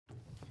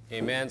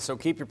Amen. So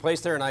keep your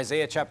place there in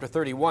Isaiah chapter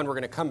 31. We're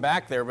going to come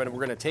back there, but we're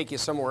going to take you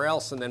somewhere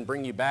else and then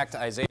bring you back to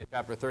Isaiah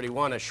chapter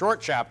 31, a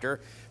short chapter.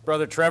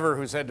 Brother Trevor,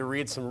 who's had to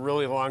read some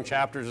really long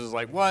chapters, is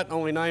like, what?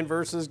 Only 9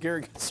 verses?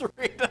 Gary gets to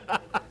read.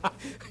 I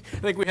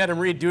think we had him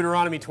read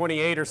Deuteronomy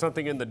 28 or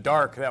something in the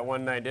dark that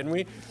one night, didn't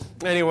we?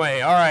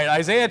 Anyway, all right,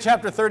 Isaiah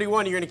chapter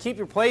 31. You're going to keep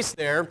your place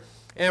there.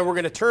 And we're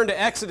going to turn to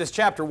Exodus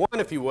chapter 1,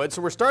 if you would.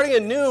 So we're starting a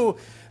new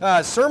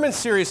sermon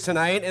series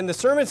tonight, and the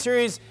sermon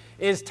series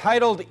is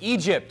titled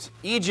Egypt.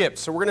 Egypt.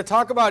 So we're going to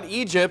talk about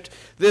Egypt.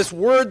 This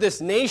word, this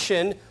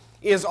nation,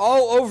 is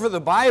all over the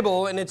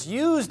Bible, and it's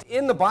used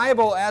in the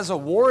Bible as a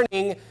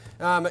warning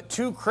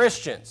to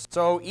Christians.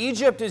 So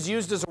Egypt is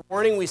used as a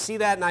warning. We see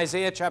that in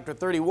Isaiah chapter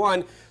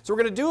 31. So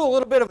we're going to do a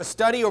little bit of a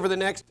study over the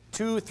next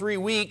 2-3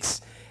 weeks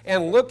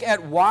and look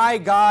at why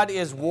God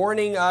is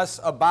warning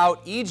us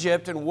about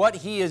Egypt and what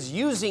he is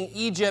using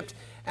Egypt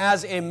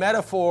as a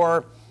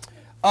metaphor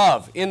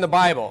of in the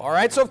Bible. All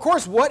right, so of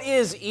course, what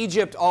is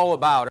Egypt all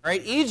about? All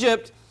right,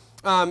 Egypt,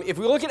 if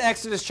we look at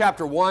Exodus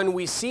chapter 1,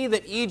 we see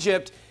that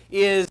Egypt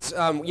is,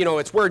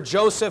 it's where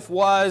Joseph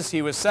was.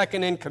 He was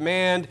second in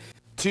command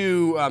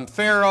to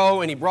Pharaoh,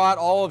 and he brought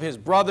all of his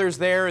brothers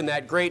there in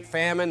that great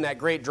famine, that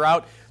great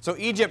drought. So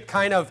Egypt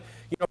kind of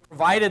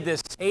provided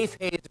this safe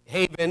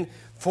haven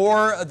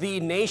for the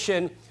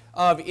nation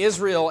of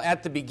Israel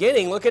at the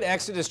beginning. Look at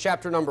Exodus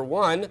chapter number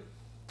 1.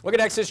 Look at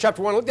Exodus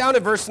chapter 1. Look down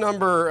at verse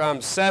number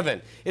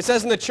 7. It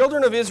says, "And the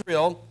children of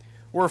Israel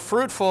were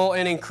fruitful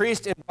and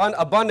increased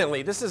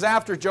abundantly." This is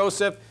after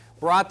Joseph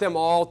brought them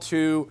all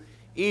to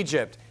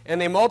Egypt. "And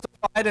they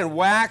multiplied and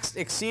waxed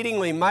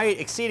exceeding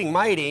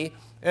mighty,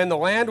 and the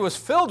land was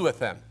filled with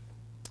them."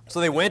 So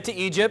they went to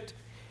Egypt,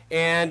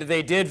 and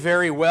they did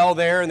very well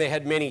there, and they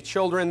had many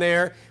children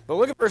there. But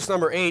look at verse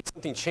number 8.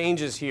 Something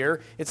changes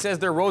here. It says,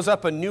 "There rose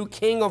up a new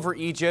king over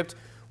Egypt,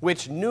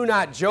 which knew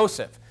not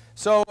Joseph."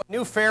 So a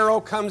new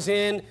Pharaoh comes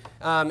in,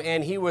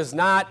 and he was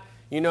not,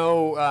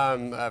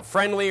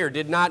 friendly or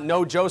did not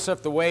know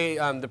Joseph the way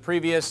the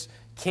previous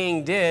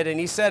king did. And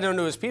he said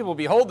unto his people,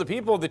 "Behold, the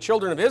people of the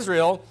children of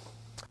Israel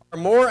are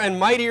more and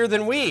mightier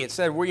than we." It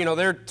said,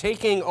 they're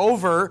taking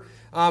over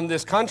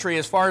this country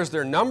as far as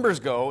their numbers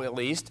go, at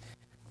least.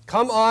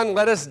 "Come on,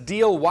 let us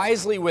deal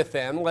wisely with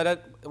them,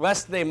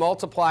 lest they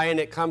multiply and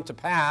it come to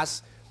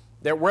pass,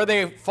 that where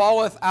they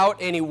falleth out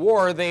any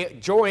war, they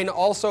join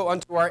also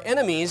unto our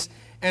enemies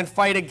and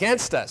fight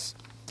against us,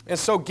 and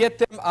so get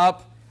them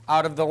up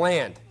out of the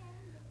land.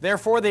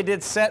 Therefore they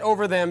did set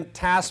over them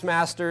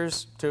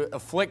taskmasters to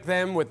afflict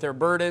them with their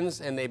burdens,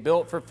 and they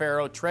built for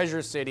Pharaoh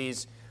treasure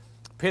cities,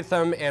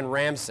 Pithom and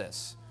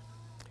Ramses.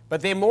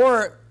 But the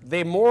more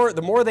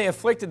they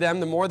afflicted them,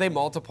 the more they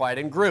multiplied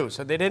and grew."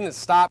 So they didn't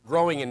stop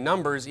growing in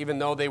numbers, even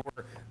though they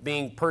were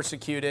being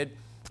persecuted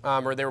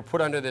or they were put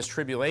under this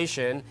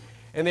tribulation.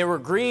 "And they were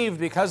grieved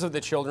because of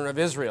the children of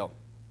Israel.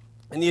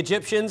 And the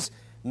Egyptians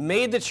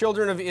made the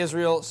children of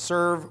Israel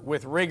serve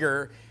with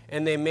rigor,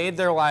 and they made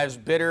their lives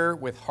bitter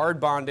with hard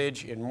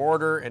bondage in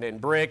mortar and in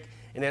brick,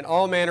 and in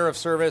all manner of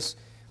service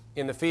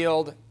in the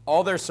field.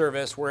 All their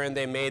service wherein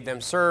they made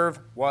them serve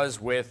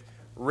was with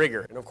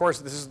rigor." And of course,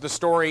 this is the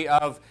story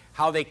of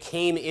how they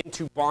came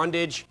into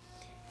bondage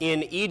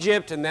in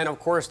Egypt. And then, of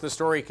course, the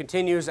story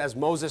continues as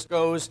Moses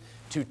goes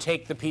to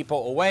take the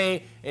people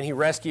away, and he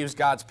rescues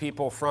God's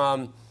people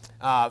from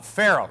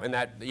Pharaoh, in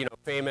that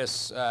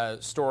famous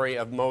story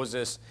of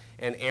Moses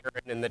and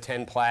Aaron and the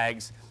 10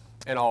 plagues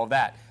and all of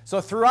that. So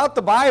throughout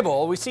the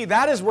Bible, we see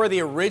that is where the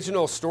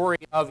original story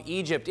of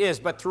Egypt is.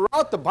 But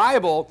throughout the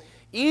Bible,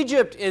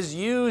 Egypt is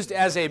used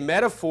as a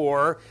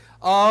metaphor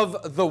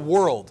of the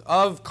world,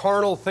 of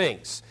carnal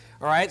things.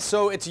 All right,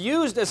 so it's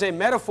used as a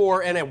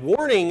metaphor and a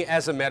warning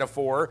as a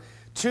metaphor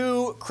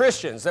to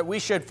Christians that we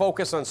should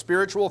focus on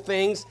spiritual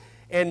things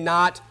and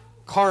not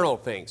carnal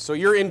things. So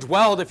you're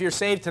indwelled, if you're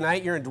saved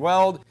tonight, you're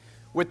indwelled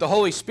with the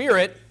Holy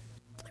Spirit,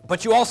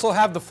 but you also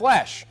have the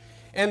flesh.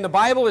 And the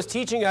Bible is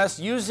teaching us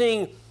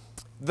using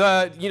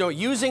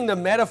the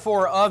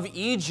metaphor of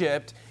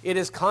Egypt, it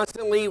is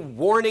constantly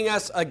warning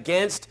us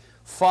against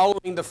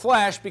following the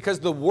flesh,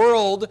 because the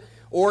world,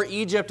 or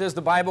Egypt as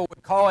the Bible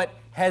would call it,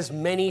 has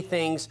many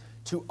things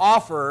to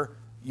offer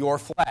your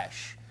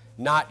flesh,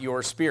 not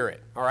your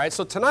spirit. All right,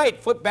 so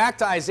tonight, flip back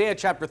to Isaiah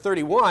chapter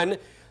 31.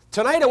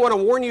 Tonight I want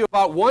to warn you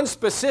about one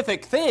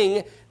specific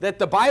thing that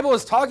the Bible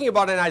is talking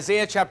about in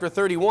Isaiah chapter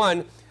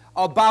 31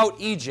 about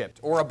Egypt,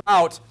 or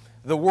about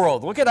the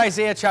world. Look at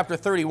Isaiah chapter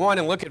 31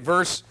 and look at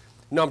verse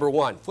number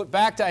 1. Flip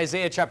back to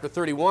Isaiah chapter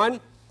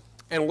 31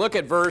 and look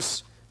at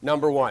verse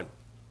number 1.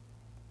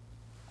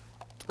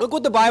 Look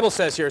what the Bible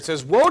says here. It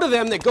says, "Woe to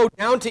them that go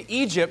down to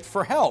Egypt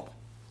for help,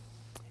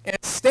 and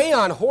stay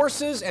on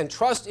horses and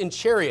trust in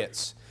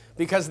chariots,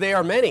 because they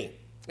are many,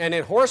 and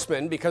in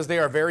horsemen, because they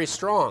are very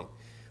strong.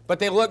 But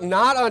they look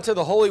not unto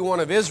the Holy One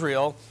of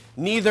Israel,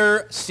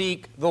 neither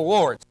seek the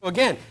Lord." So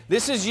again,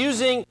 this is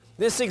using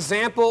this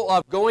example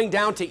of going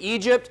down to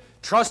Egypt,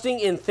 trusting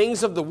in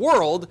things of the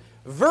world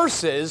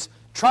versus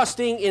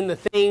trusting in the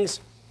things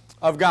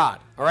of God.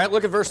 All right,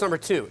 look at verse number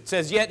 2. It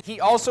says, "Yet he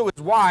also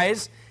is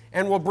wise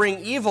and will bring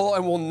evil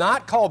and will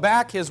not call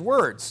back his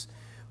words,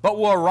 but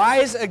will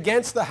arise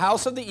against the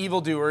house of the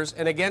evildoers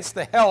and against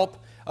the help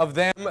of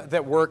them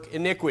that work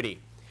iniquity.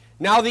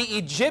 Now the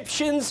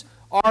Egyptians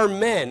are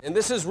men, and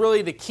this is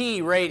really the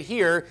key right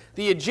here.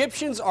 The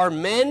Egyptians are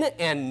men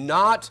and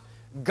not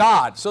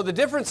God. So the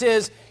difference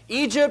is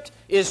Egypt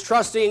is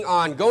trusting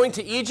on, going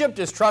to Egypt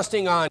is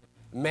trusting on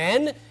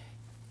men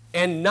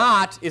and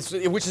not,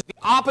 which is the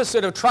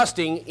opposite of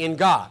trusting in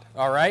God,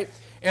 all right?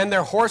 And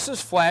their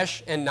horses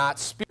flesh and not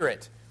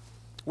spirit.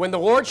 When the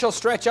Lord shall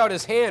stretch out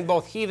his hand,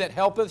 both he that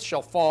helpeth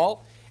shall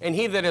fall, and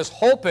he that is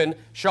holpen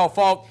shall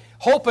fall.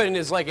 Holpen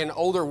is like an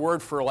older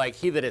word for like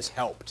he that is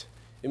helped.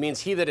 It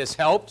means he that is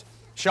helped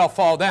shall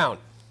fall down,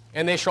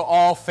 and they shall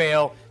all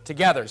fail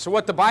together. So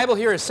what the Bible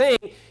here is saying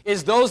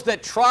is those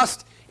that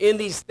trust in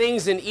these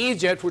things in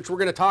Egypt, which we're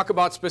going to talk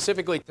about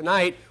specifically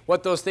tonight,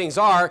 what those things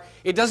are,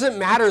 it doesn't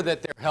matter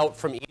that they're helped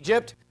from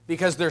Egypt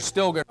because they're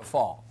still going to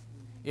fall,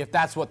 if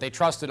that's what they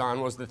trusted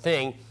on was the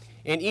thing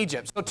in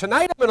Egypt. So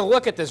tonight I'm going to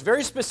look at this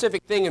very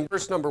specific thing in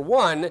verse number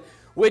 1,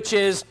 which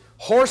is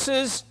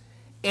horses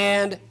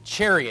and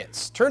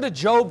chariots. Turn to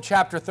Job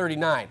chapter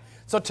 39.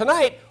 So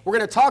tonight we're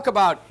going to talk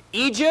about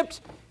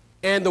Egypt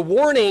and the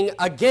warning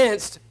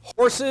against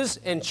horses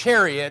and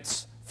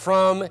chariots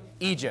from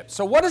Egypt.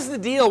 So what is the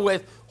deal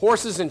with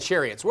horses and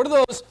chariots? What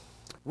do those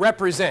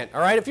represent?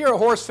 All right, if you're a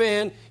horse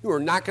fan, you are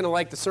not going to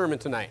like the sermon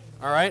tonight.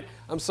 All right,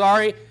 I'm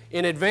sorry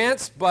in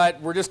advance, but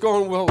we're just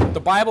going with what the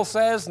Bible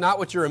says, not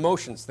what your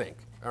emotions think.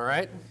 All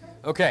right?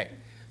 Okay.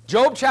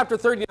 Job chapter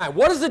 39.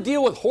 What is the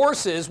deal with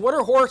horses? What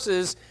are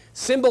horses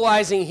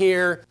symbolizing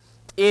here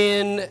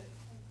in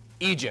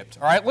Egypt?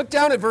 All right, look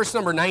down at verse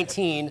number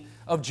 19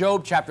 of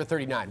Job chapter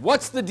 39.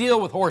 What's the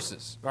deal with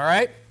horses? All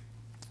right?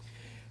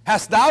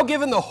 Hast thou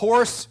given the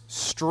horse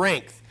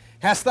strength?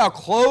 Hast thou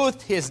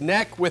clothed his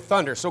neck with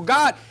thunder? So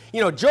God,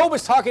 Job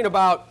is talking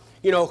about,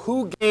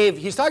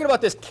 he's talking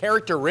about this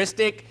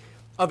characteristic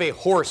of a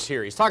horse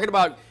here. He's talking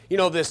about,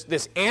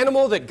 this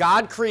animal that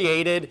God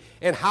created,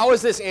 and how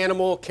is this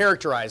animal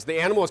characterized? The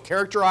animal is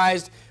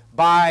characterized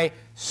by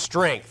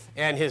strength,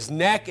 and his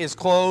neck is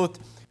clothed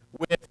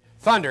with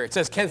thunder. It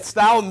says, canst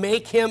thou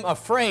make him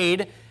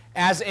afraid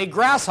as a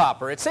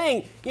grasshopper? It's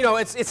saying,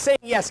 it's saying,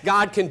 yes,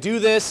 God can do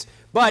this,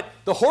 but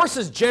the horse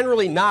is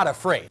generally not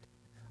afraid.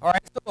 All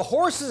right, so the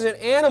horse is an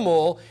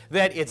animal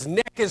that its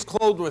neck is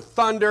clothed with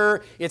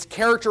thunder, it's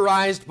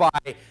characterized by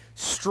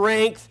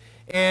strength,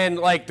 and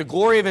like the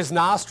glory of his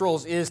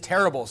nostrils is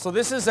terrible. So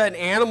this is an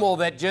animal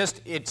that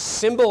it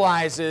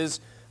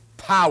symbolizes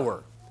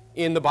power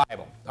in the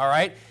Bible. All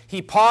right,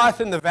 he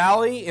paweth in the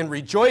valley and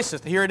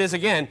rejoiceth, here it is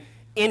again,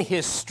 in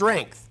his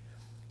strength.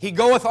 He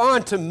goeth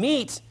on to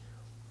meet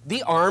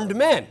the armed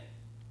men.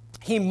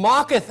 He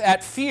mocketh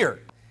at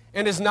fear,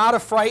 and is not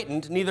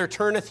affrighted, neither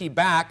turneth he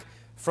back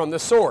from the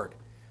sword.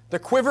 The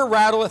quiver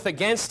rattleth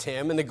against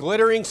him, and the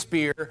glittering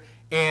spear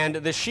and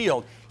the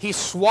shield. He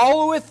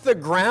swalloweth the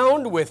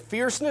ground with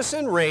fierceness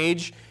and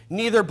rage,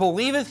 neither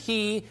believeth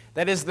he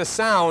that is the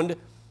sound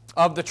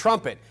of the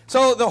trumpet.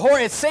 So the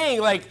horse, it's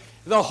saying like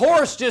the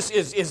horse just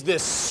is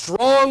this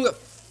strong,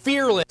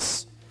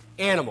 fearless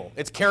animal.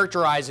 It's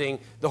characterizing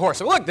the horse.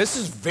 So look, this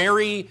is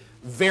very,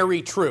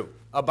 very true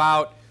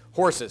about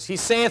horses. He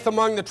saith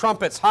among the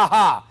trumpets, ha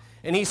ha,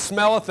 and he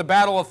smelleth the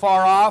battle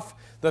afar off,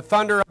 the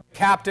thunder of the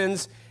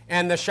captains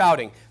and the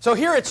shouting. So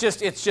here it's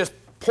just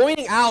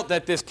pointing out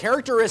that this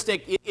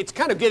characteristic, it's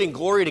kind of giving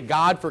glory to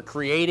God for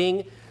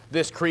creating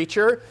this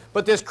creature,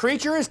 but this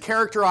creature is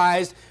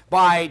characterized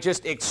by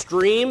just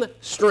extreme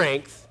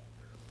strength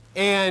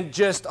and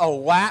just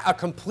a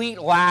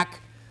complete lack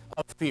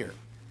of fear.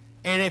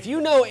 And if you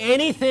know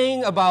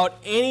anything about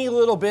any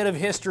little bit of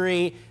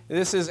history,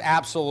 this is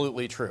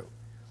absolutely true.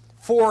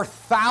 For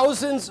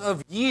thousands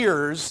of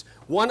years,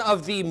 one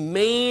of the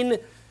main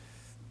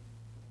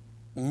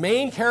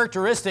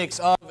characteristics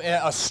of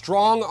a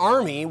strong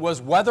army was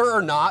whether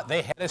or not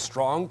they had a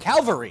strong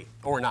cavalry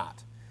or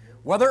not.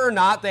 Whether or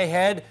not they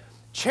had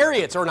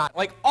chariots or not.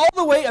 Like all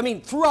the way,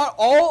 throughout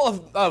all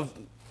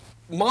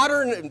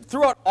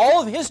throughout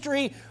all of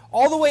history,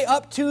 all the way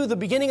up to the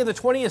beginning of the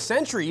 20th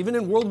century, even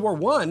in World War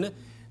I,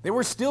 they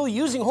were still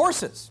using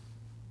horses.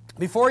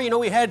 Before,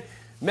 we had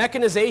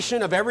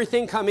mechanization of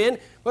everything come in.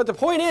 But the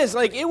point is,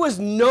 it was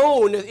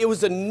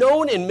a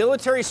known in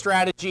military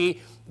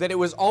strategy that it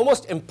was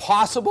almost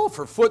impossible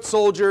for foot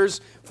soldiers,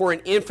 for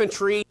an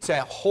infantry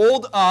to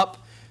hold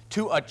up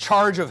to a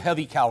charge of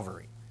heavy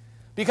cavalry.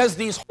 Because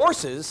these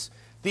horses,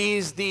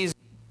 these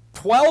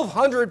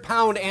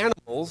 1,200-pound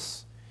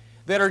animals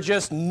that are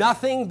just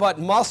nothing but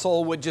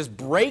muscle would just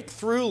break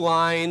through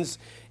lines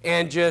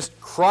and just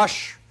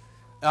crush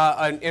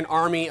an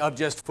army of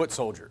just foot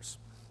soldiers.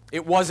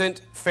 It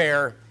wasn't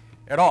fair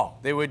at all.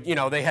 They would,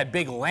 they had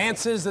big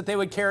lances that they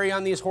would carry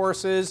on these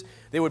horses.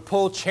 They would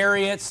pull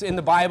chariots in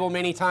the Bible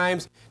many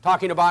times,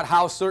 talking about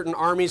how certain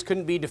armies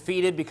couldn't be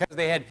defeated because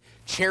they had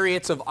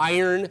chariots of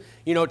iron.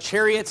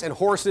 Chariots and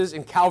horses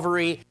and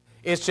cavalry,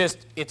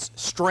 it's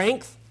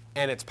strength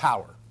and it's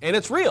power. And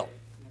it's real.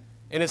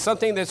 And it's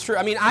something that's true.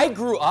 I mean, I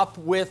grew up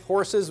with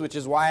horses, which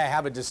is why I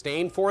have a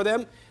disdain for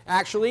them,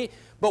 actually.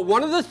 But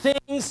one of the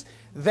things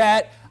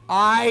that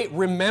I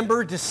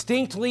remember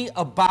distinctly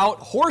about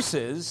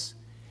horses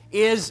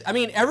is, I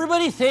mean,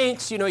 everybody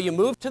thinks, you know, you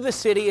move to the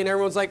city and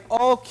everyone's like,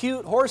 oh,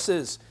 cute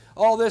horses,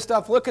 all this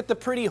stuff. Look at the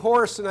pretty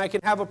horse, and I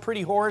can have a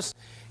pretty horse,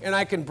 and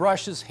I can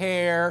brush his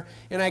hair,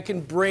 and I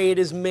can braid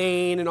his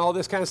mane, and all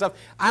this kind of stuff.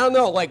 I don't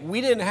know, like,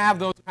 we didn't have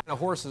those kind of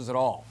horses at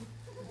all.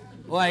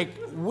 Like,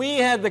 we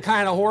had the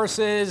kind of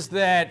horses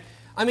that,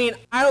 I mean,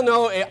 I don't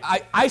know,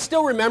 I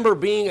still remember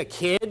being a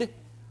kid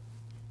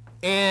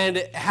and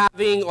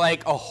having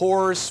like a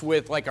horse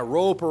with like a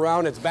rope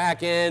around its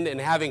back end and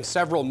having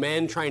several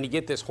men trying to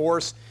get this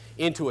horse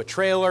into a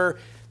trailer.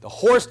 The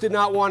horse did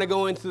not want to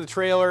go into the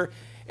trailer.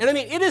 And I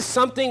mean, it is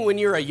something when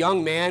you're a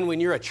young man, when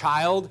you're a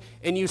child,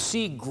 and you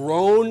see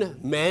grown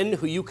men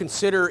who you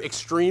consider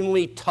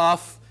extremely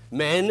tough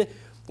men,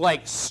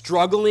 like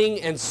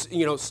struggling and,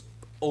 you know,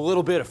 a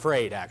little bit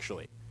afraid,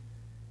 actually.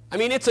 I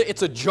mean, it's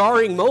a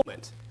jarring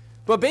moment.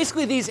 But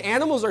basically, these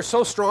animals are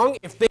so strong,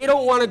 if they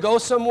don't want to go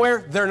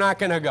somewhere, they're not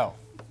going to go.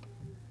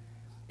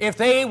 If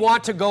they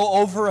want to go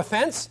over a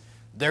fence,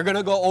 they're going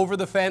to go over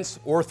the fence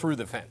or through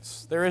the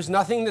fence. There is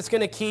nothing that's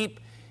going to keep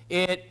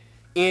it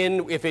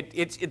in. If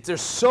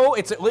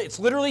it's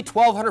literally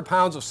 1,200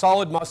 pounds of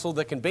solid muscle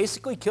that can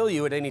basically kill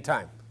you at any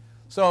time.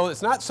 So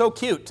it's not so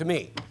cute to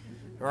me.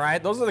 All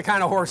right, those are the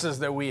kind of horses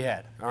that we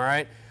had. All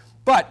right.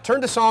 But turn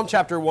to Psalm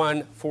chapter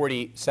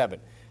 147.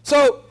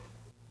 So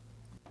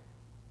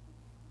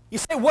you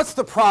say, what's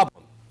the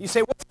problem? You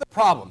say, what's the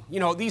problem? You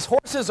know, these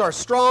horses are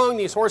strong,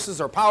 these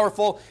horses are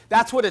powerful.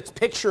 That's what it's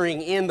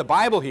picturing in the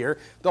Bible here.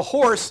 The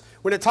horse,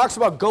 when it talks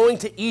about going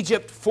to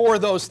Egypt for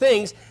those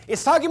things,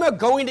 it's talking about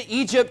going to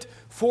Egypt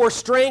for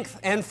strength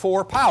and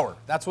for power.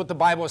 That's what the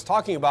Bible is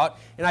talking about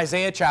in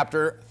Isaiah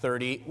chapter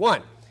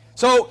 31.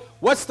 So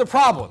what's the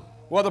problem?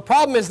 Well, the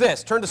problem is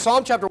this. Turn to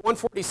Psalm chapter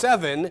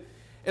 147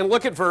 and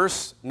look at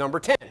verse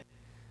number 10.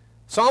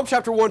 Psalm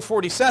chapter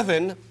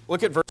 147,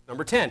 look at verse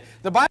number 10.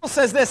 The Bible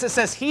says this, it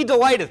says, he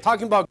delighteth,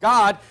 talking about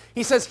God,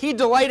 he says, he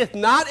delighteth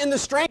not in the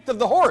strength of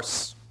the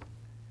horse.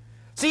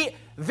 See,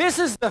 this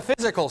is the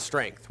physical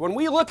strength. When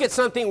we look at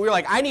something, we're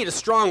like, I need a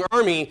strong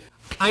army,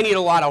 I need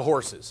a lot of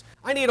horses.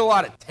 I need a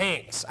lot of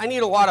tanks. I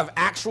need a lot of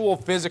actual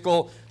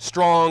physical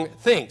strong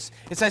things.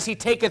 It says, he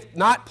taketh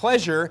not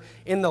pleasure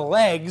in the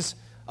legs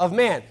of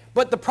man.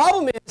 But the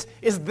problem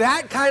is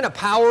that kind of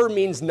power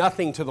means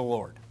nothing to the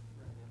Lord.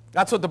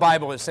 That's what the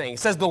Bible is saying. It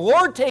says, the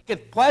Lord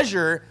taketh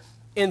pleasure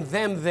in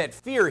them that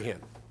fear him,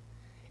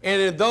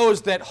 and in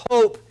those that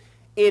hope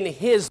in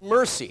his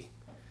mercy.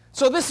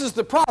 So this is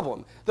the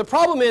problem. The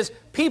problem is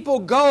people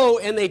go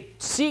and they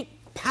seek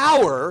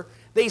power.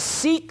 They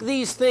seek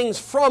these things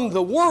from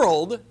the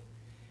world,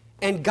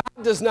 and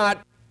God does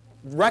not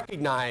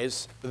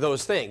recognize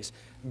those things.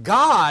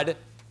 God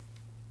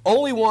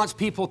only wants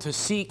people to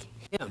seek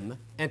him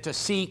and to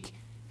seek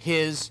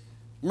his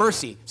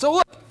mercy. So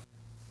look,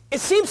 it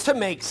seems to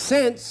make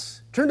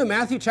sense. Turn to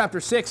Matthew chapter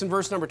 6 and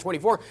verse number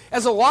 24.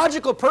 As a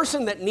logical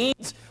person that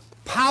needs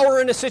power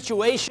in a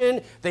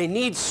situation, they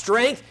need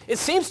strength, it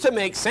seems to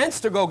make sense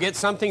to go get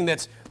something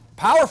that's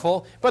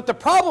powerful. But the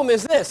problem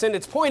is this, and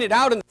it's pointed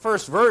out in the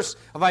first verse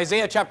of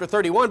Isaiah chapter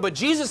 31, but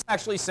Jesus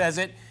actually says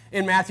it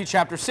in Matthew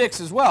chapter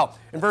 6 as well,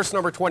 in verse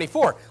number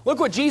 24.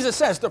 Look what Jesus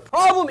says. The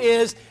problem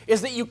is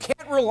that you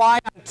can't rely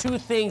on two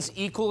things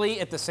equally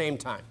at the same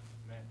time.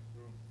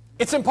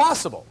 It's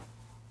impossible.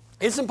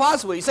 It's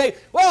impossible. You say,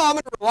 well, I'm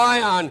going to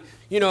rely on,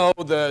 you know,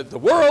 the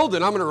world,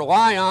 and I'm going to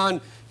rely on,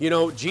 you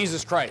know,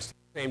 Jesus Christ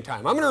at the same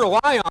time. I'm going to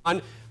rely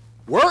on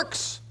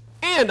works,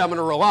 and I'm going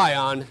to rely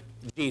on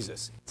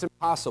Jesus. It's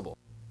impossible.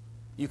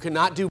 You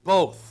cannot do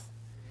both.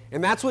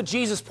 And that's what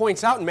Jesus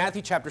points out in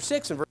Matthew chapter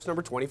 6 and verse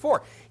number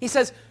 24. He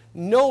says,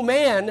 no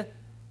man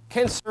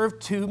can serve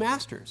two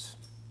masters.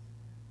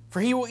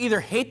 For he will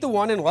either hate the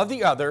one and love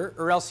the other,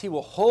 or else he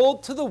will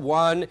hold to the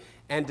one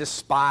and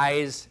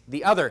despise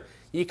the other.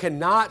 You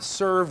cannot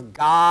serve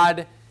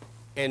God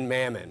and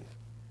mammon.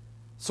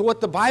 So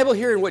what the Bible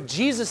here and what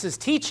Jesus is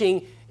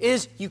teaching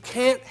is you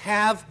can't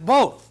have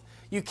both.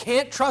 You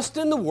can't trust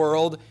in the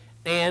world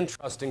and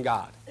trust in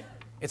God.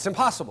 It's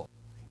impossible.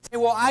 You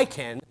say, well, I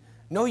can.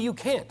 No, you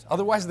can't.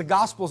 Otherwise, the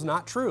gospel's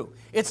not true.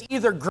 It's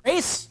either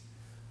grace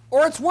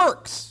or it's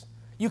works.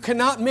 You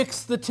cannot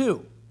mix the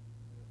two.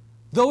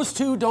 Those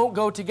two don't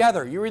go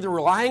together. You're either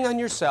relying on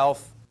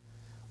yourself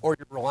or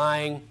you're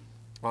relying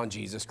on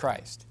Jesus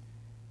Christ.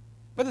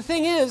 But the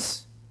thing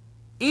is,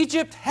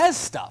 Egypt has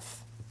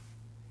stuff.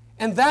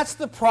 And that's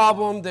the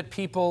problem that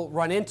people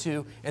run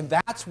into, and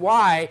that's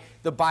why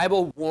the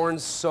Bible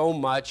warns so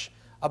much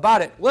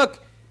about it.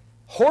 Look,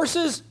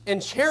 horses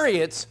and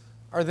chariots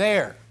are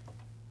there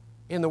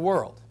in the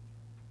world.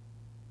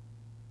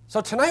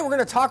 So tonight we're going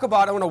to talk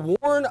about, I want to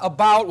warn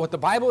about what the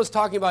Bible is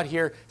talking about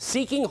here,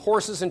 seeking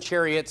horses and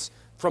chariots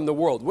from the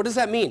world. What does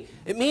that mean?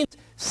 It means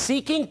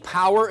seeking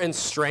power and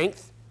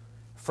strength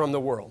from the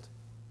world.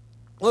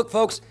 Look,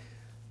 folks,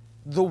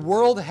 the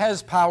world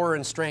has power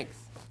and strength.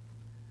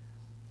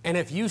 And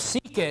if you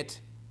seek it,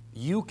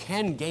 you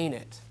can gain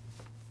it.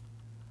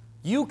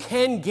 You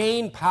can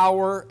gain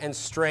power and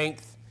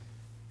strength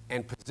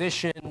and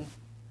position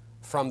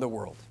from the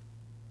world.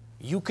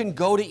 You can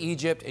go to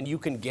Egypt and you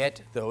can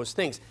get those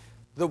things.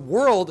 The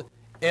world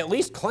at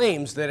least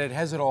claims that it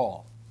has it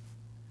all.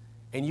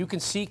 And you can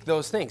seek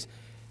those things.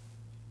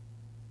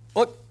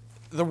 Look,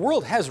 the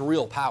world has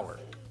real power.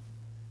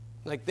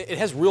 Like, it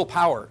has real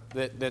power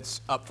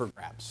that's up for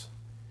grabs.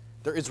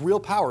 There is real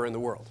power in the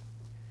world.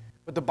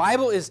 But the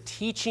Bible is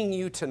teaching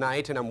you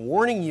tonight, and I'm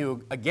warning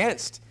you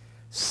against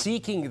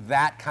seeking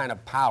that kind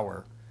of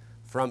power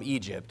from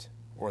Egypt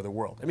or the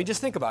world. I mean,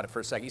 just think about it for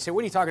a second. You say,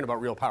 what are you talking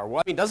about real power?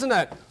 Well, I mean, doesn't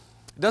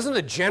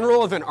a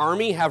general of an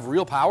army have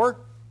real power?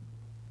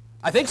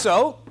 I think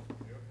so.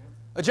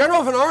 A general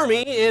of an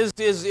army is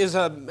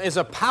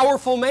a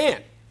powerful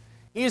man.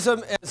 He's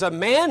a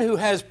man who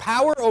has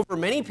power over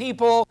many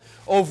people,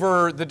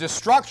 over the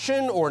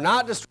destruction or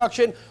not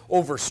destruction,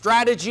 over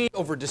strategy,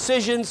 over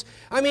decisions.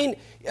 I mean,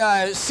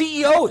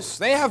 CEOs,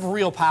 they have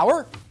real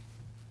power.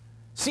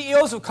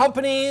 CEOs of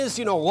companies,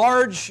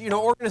 large,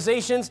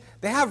 organizations,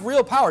 they have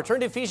real power. Turn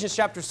to Ephesians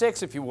chapter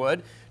 6, if you would.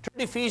 Turn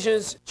to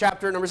Ephesians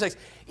chapter number 6.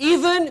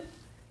 Even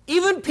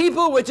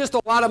people with just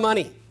a lot of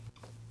money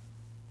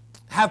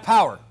have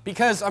power.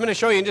 Because I'm going to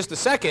show you in just a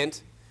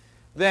second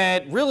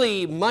that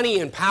really money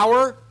and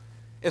power,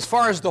 as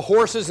far as the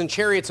horses and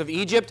chariots of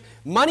Egypt,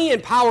 money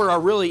and power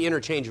are really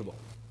interchangeable.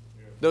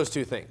 Those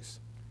two things.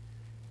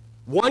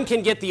 One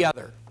can get the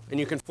other, and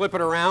you can flip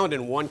it around,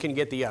 and one can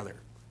get the other.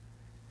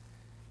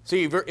 So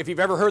if you've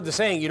ever heard the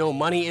saying,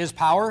 money is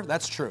power,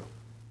 that's true.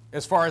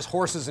 As far as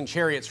horses and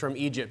chariots from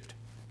Egypt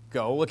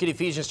go, look at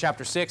Ephesians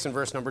chapter 6 and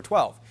verse number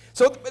 12.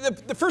 So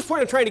the first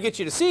point I'm trying to get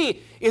you to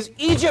see is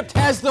Egypt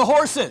has the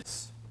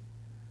horses.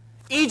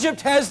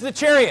 Egypt has the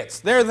chariots.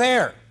 They're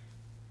there.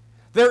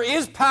 There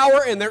is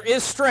power and there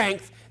is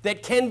strength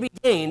that can be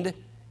gained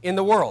in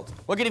the world.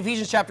 Look at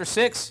Ephesians chapter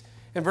 6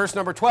 and verse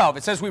number 12.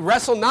 It says, we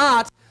wrestle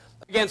not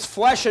against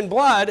flesh and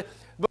blood,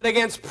 but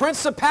against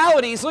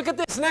principalities. Look at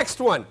this next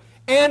one.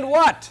 And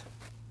what?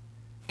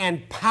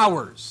 And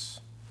powers.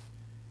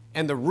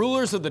 And the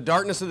rulers of the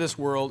darkness of this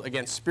world,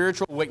 against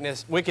spiritual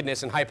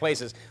wickedness in high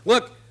places.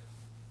 Look,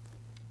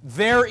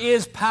 there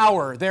is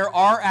power. There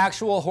are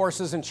actual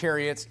horses and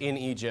chariots in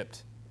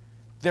Egypt.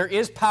 There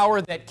is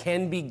power that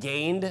can be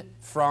gained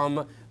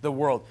from the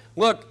world.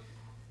 Look,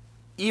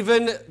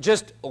 even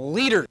just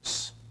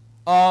leaders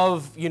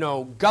of,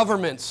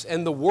 governments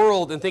and the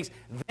world and things,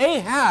 they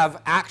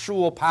have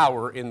actual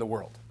power in the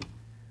world.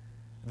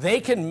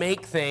 They can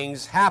make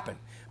things happen.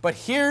 But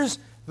here's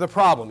the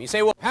problem. You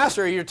say, well,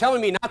 Pastor, you're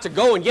telling me not to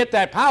go and get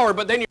that power,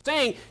 but then you're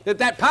saying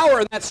that power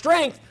and that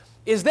strength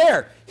is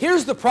there.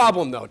 Here's the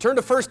problem, though. Turn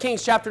to 1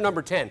 Kings chapter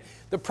number 10.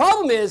 The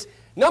problem is,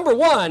 number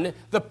one,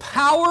 the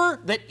power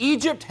that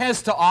Egypt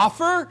has to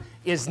offer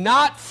is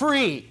not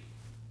free.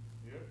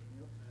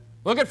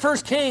 Look at 1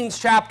 Kings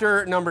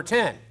chapter number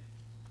 10.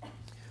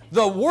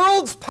 The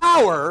world's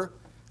power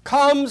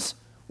comes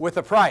with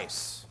a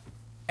price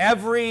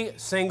every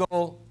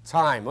single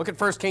time. Look at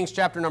 1 Kings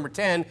chapter number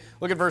 10.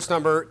 Look at verse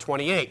number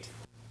 28.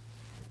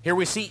 Here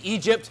we see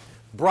Egypt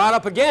brought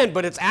up again,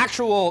 but it's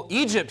actual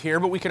Egypt here,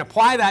 but we can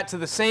apply that to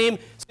the same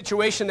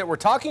situation that we're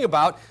talking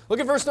about. Look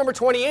at verse number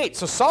 28.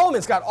 So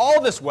Solomon's got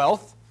all this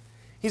wealth.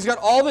 He's got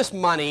all this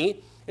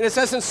money. And it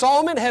says, and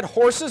Solomon had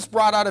horses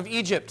brought out of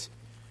Egypt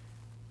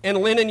and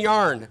linen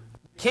yarn.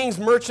 King's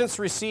merchants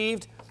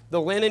received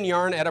the linen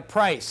yarn at a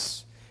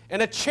price.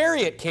 And a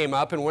chariot came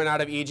up and went out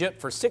of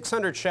Egypt for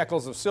 600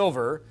 shekels of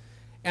silver,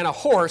 and a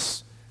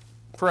horse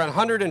for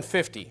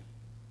 150.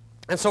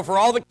 And so for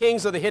all the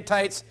kings of the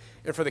Hittites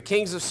and for the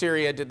kings of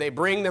Syria did they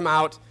bring them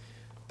out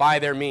by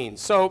their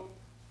means. So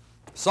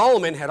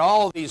Solomon had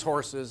all of these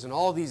horses and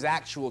all of these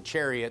actual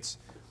chariots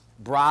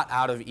brought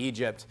out of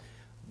Egypt,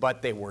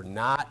 but they were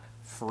not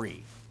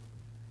free.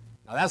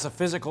 Now that's a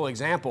physical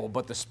example,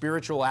 but the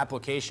spiritual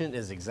application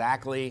is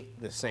exactly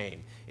the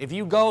same. If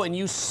you go and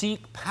you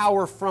seek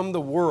power from the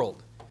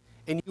world,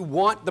 and you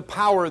want the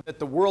power that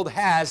the world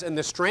has and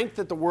the strength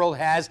that the world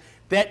has,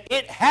 that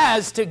it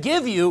has to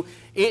give you,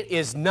 it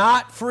is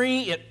not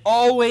free. It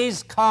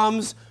always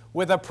comes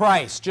with a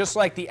price, just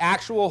like the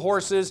actual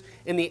horses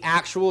and the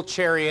actual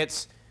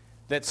chariots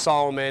that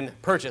Solomon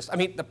purchased. I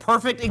mean, the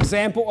perfect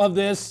example of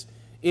this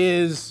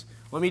is,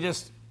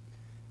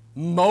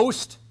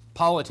 most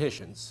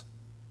politicians.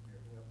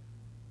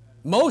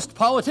 Most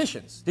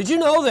politicians. Did you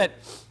know that,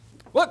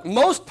 look,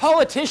 most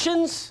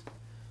politicians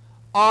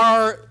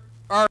are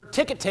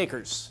ticket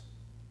takers.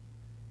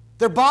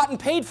 They're bought and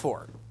paid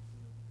for.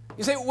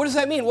 You say, what does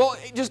that mean? Well,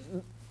 just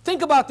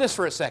think about this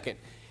for a second.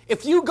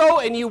 If you go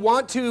and you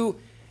want to,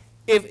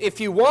 if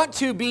you want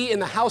to be in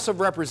the House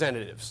of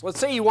Representatives, let's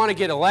say you want to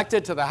get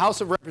elected to the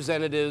House of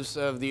Representatives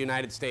of the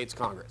United States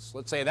Congress.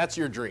 Let's say that's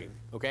your dream,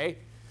 okay?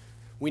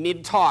 We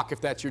need to talk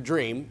if that's your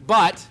dream,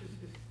 but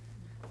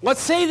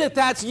let's say that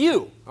that's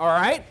you, all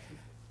right?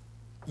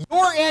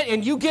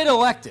 And you get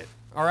elected,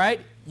 all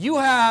right? You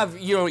have,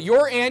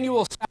 your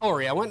annual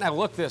salary. I went and I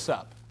looked this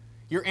up.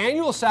 Your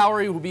annual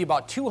salary will be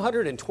about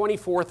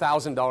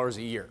 $224,000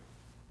 a year.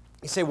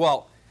 You say,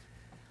 well,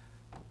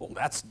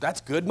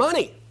 that's good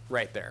money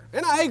right there.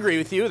 And I agree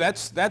with you,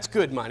 that's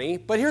good money.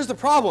 But here's the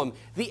problem.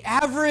 The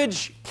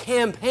average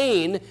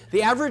campaign,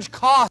 the average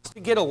cost to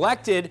get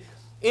elected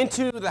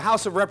into the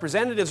House of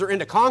Representatives or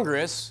into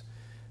Congress,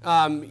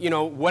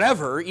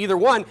 whatever, either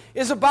one,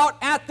 is about,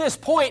 at this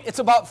point, it's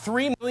about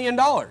 $3 million.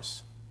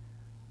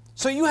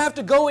 So you have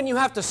to go and you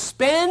have to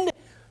spend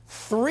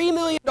 $3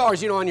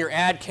 million, on your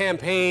ad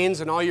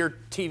campaigns and all your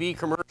TV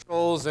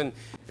commercials and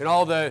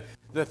all the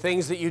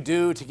things that you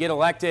do to get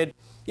elected.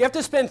 You have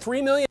to spend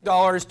 $3 million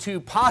to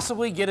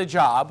possibly get a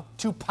job,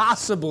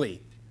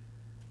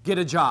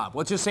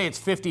 Let's just say it's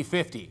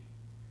 50-50.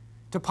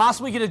 To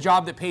possibly get a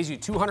job that pays you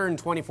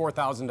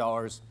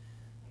 $224,000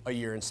 a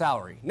year in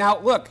salary. Now,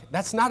 look,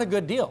 that's not a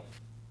good deal.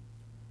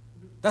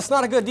 That's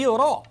not a good deal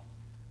at all.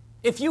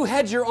 If you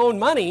had your own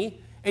money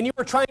and you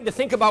were trying to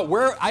think about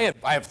where I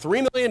have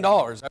 $3 million,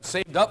 I've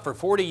saved up for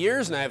 40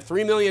 years and I have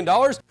 $3 million,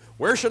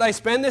 where should I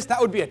spend this? That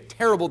would be a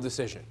terrible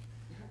decision.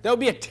 That would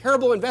be a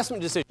terrible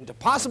investment decision to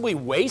possibly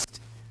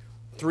waste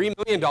 $3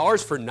 million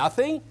for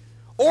nothing.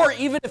 Or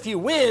even if you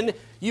win,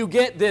 you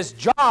get this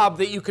job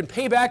that you can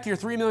pay back your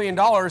 $3 million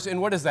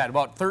in, what is that,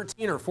 about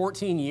 13 or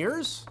 14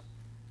 years?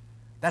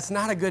 That's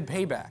not a good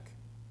payback.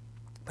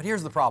 But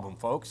here's the problem,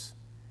 folks.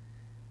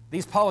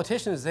 These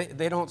politicians,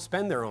 they don't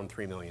spend their own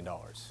 $3 million.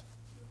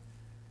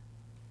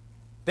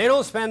 They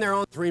don't spend their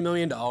own $3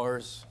 million.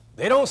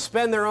 They don't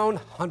spend their own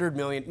 $100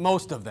 million,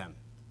 most of them.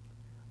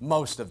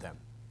 Most of them.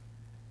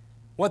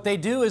 What they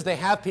do is they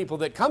have people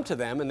that come to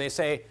them and they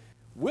say,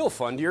 we'll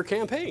fund your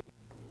campaign.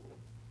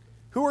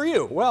 Who are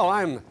you? Well,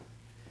 I'm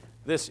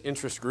this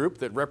interest group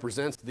that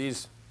represents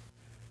these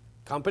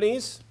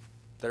companies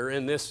that are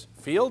in this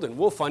field, and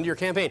we'll fund your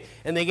campaign.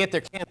 And they get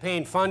their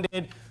campaign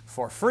funded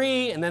for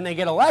free, and then they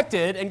get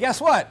elected, and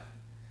guess what?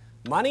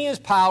 Money is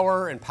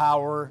power, and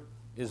power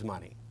is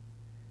money.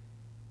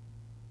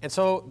 And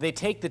so they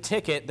take the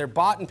ticket, they're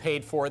bought and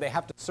paid for, they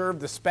have to serve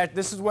the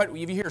this is what,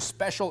 if you hear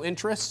special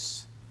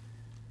interests,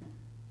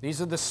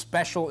 these are the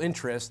special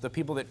interests, the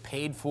people that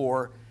paid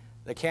for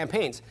the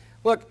campaigns.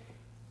 Look,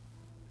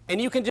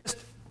 and you can just,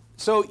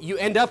 so you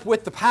end up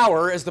with the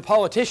power as the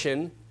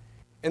politician,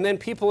 and then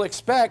people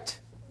expect,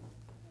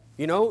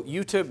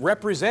 you to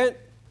represent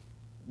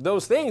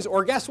those things,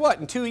 or guess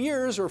what? In 2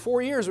 years or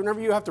 4 years, whenever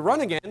you have to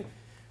run again,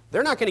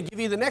 they're not going to give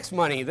you the next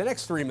money, the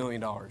next $3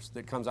 million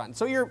that comes out. And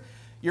so you're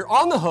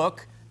on the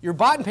hook, you're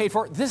bought and paid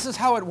for. This is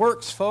how it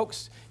works,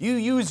 folks. You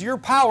use your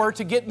power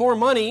to get more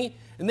money,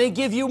 and they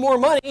give you more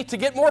money to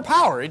get more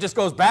power. It just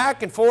goes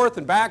back and forth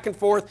and back and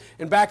forth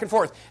and back and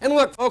forth. And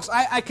look, folks,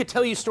 I could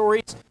tell you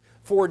stories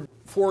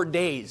for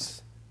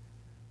days.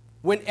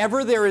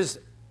 Whenever there is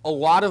a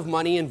lot of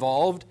money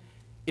involved,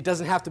 it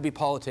doesn't have to be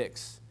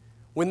politics.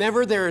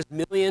 Whenever there is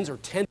millions or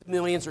tens of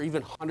millions or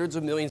even hundreds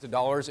of millions of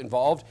dollars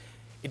involved,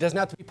 it doesn't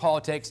have to be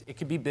politics. It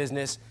could be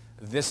business.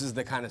 This is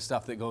the kind of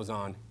stuff that goes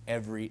on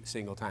every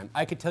single time.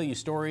 I could tell you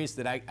stories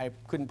that I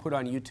couldn't put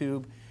on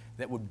YouTube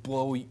that would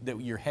that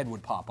your head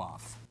would pop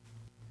off.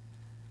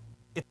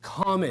 It's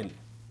common.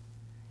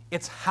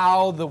 It's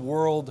how the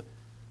world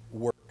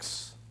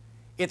works.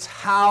 It's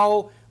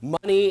how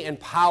money and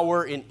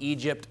power in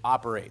Egypt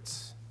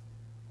operates.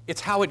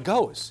 It's how it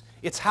goes.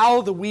 It's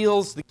how the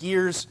wheels, the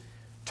gears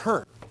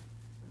turn.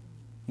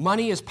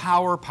 Money is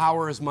power,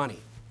 power is money.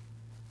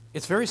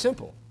 It's very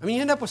simple. I mean,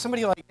 you end up with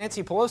somebody like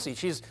Nancy Pelosi.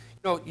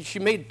 She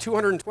made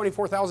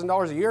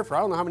 $224,000 a year for I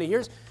don't know how many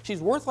years. She's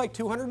worth like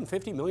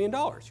 $250 million.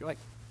 You're like,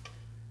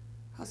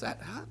 how's that?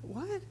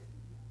 What?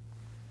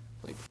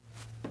 Like,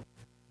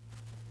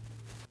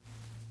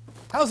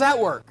 how's that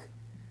work?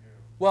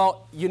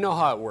 Well, you know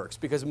how it works,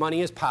 because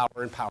money is power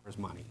and power is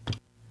money.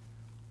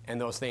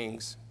 And those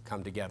things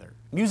come together.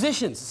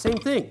 Musicians, the same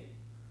thing.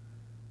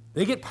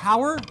 They get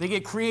power, they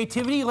get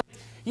creativity. Like,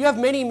 you have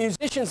many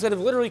musicians that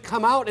have literally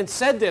come out and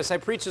said this. I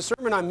preached a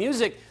sermon on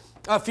music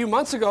a few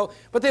months ago,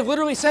 but they've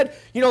literally said,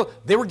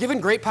 they were given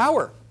great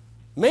power.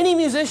 Many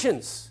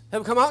musicians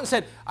have come out and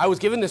said, I was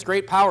given this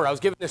great power, I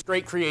was given this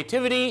great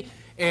creativity,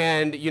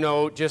 and,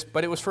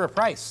 but it was for a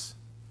price.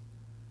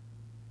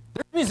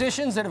 There are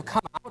musicians that have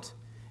come out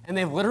and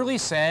they've literally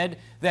said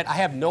that I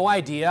have no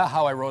idea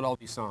how I wrote all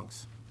these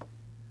songs.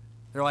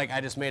 They're like,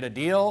 I just made a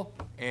deal,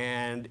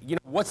 and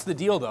what's the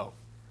deal though?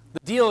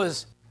 The deal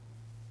is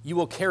you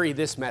will carry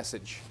this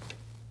message.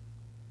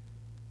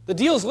 The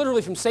deal is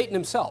literally from Satan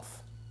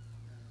himself.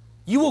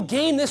 You will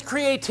gain this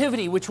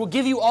creativity, which will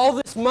give you all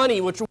this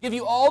money, which will give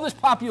you all this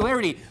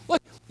popularity.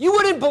 Look, you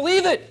wouldn't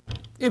believe it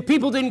if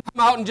people didn't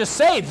come out and just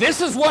say, this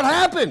is what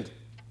happened.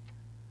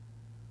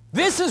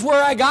 This is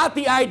where I got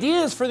the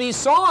ideas for these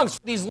songs,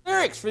 for these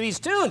lyrics, for these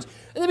tunes.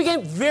 And they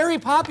became very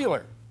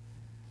popular.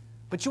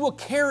 But you will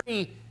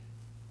carry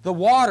the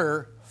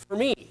water for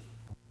me.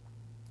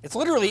 It's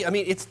literally,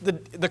 it's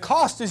the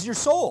cost is your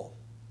soul.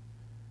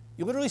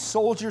 You literally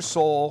sold your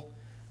soul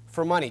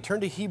for money.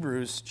 Turn to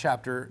Hebrews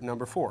chapter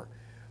number 4.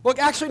 Look,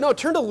 actually, no,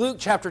 turn to Luke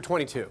chapter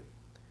 22.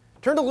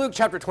 Turn to Luke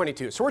chapter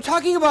 22. So we're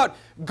talking about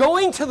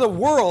going to the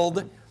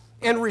world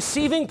and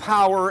receiving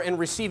power and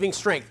receiving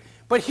strength.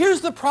 But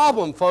here's the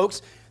problem,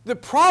 folks. The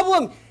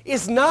problem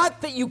is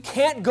not that you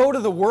can't go to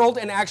the world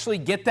and actually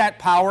get that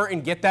power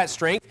and get that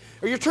strength.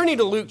 Or you're turning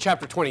to Luke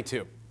chapter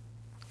 22.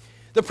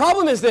 The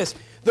problem is this.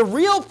 The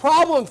real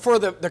problem for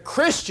the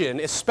Christian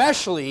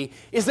especially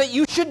is that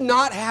you should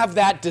not have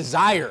that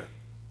desire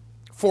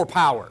for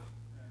power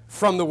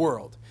from the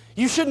world.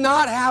 You should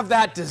not have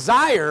that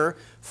desire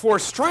for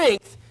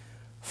strength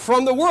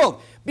from the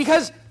world.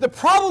 Because the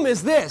problem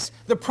is this.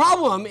 The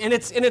problem, and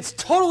it's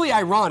totally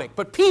ironic,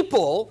 but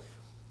people,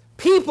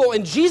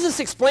 and Jesus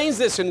explains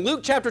this in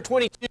Luke chapter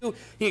 22.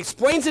 He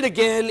explains it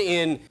again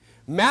in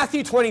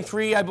Matthew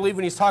 23, I believe,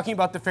 when he's talking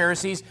about the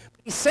Pharisees.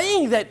 He's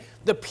saying that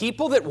the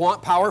people that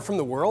want power from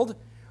the world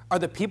are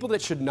the people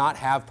that should not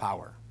have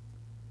power.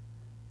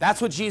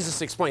 That's what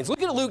Jesus explains.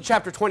 Look at Luke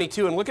chapter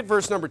 22 and look at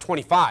verse number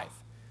 25.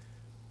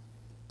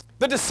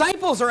 The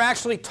disciples are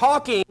actually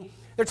talking.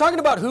 They're talking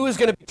about who is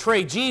going to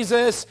betray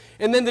Jesus.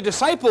 And then the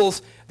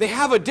disciples, they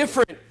have a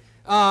different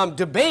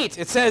debate.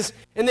 It says,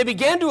 and they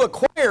began to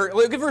inquire.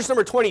 Look at verse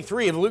number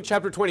 23 of Luke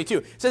chapter 22.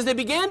 It says, they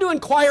began to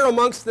inquire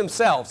amongst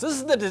themselves. This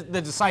is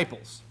the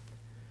disciples.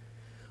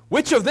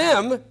 Which of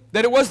them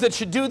that it was that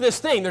should do this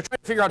thing? They're trying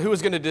to figure out who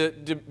was going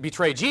to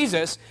betray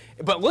Jesus.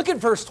 But look at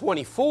verse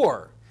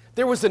 24.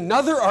 There was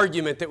another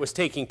argument that was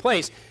taking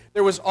place.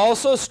 There was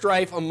also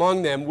strife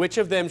among them, which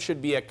of them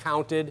should be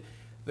accounted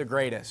the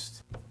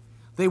greatest.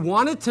 They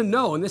wanted to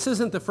know, and this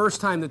isn't the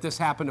first time that this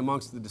happened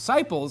amongst the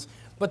disciples,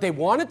 but they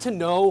wanted to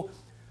know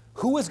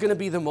who was going to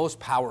be the most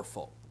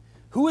powerful,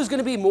 who was going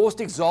to be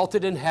most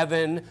exalted in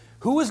heaven,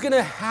 who was going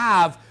to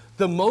have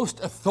the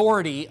most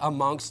authority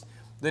amongst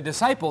the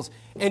disciples.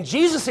 And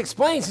Jesus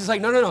explains, he's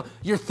like, no,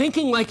 you're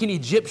thinking like an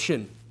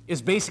Egyptian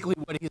is basically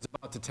what he's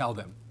about to tell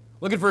them.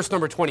 Look at verse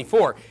number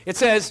 24. It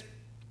says,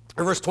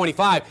 or verse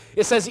 25,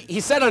 it says, he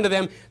said unto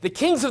them, the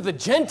kings of the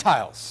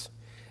Gentiles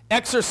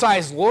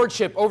exercise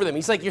lordship over them.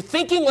 He's like, you're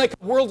thinking like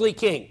a worldly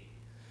king.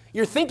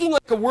 You're thinking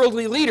like a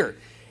worldly leader.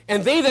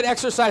 And they that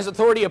exercise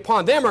authority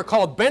upon them are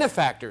called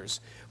benefactors.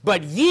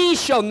 But ye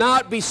shall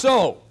not be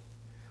so.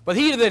 But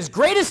he that is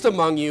greatest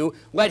among you,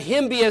 let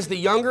him be as the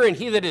younger, and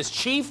he that is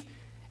chief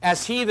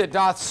as he that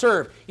doth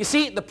serve. You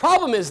see, the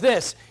problem is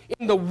this.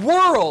 In the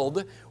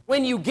world,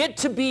 when you get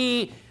to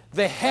be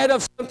the head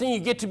of something, you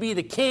get to be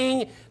the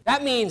king,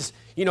 that means,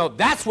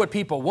 that's what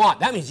people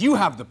want. That means you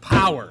have the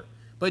power.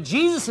 But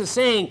Jesus is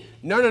saying,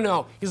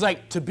 no. He's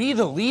like, to be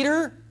the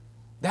leader,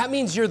 that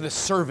means you're the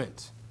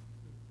servant.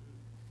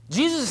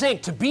 Jesus is saying,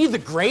 to be the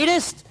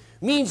greatest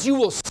means you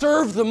will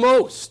serve the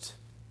most.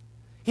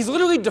 He's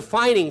literally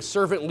defining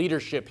servant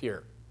leadership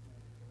here.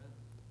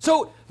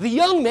 So the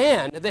young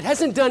man that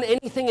hasn't done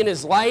anything in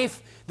his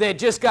life, that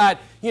just got,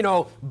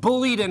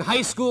 bullied in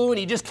high school, and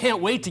he just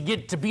can't wait to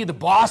get to be the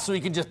boss so he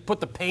can just put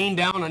the pain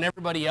down on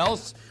everybody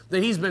else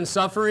that he's been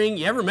suffering.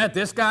 You ever met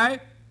this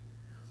guy?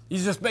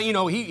 He's just,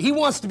 he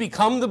wants to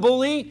become the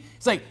bully.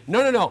 It's like,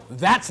 no,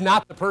 that's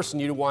not the person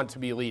you want to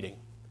be leading.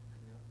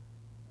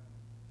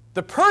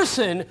 The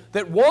person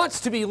that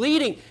wants to be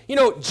leading,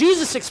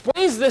 Jesus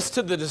explains this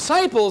to the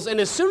disciples, and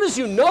as soon as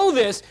you know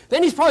this,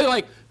 then he's probably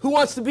like, who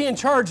wants to be in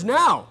charge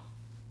now?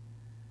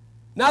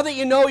 Now that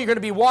you know you're going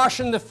to be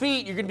washing the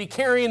feet, you're going to be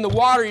carrying the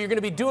water, you're going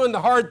to be doing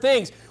the hard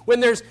things. When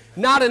there's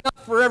not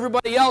enough for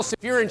everybody else,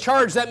 if you're in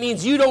charge, that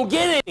means you don't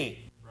get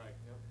any. Right.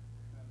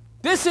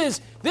 Yep.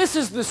 This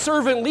is the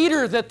servant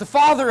leader that the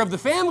father of the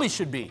family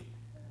should be.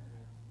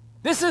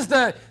 This is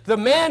the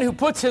man who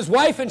puts his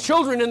wife and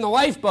children in the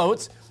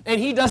lifeboats, and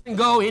he doesn't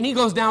go, and he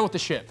goes down with the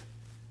ship.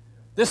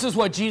 This is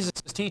what Jesus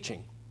is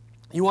teaching.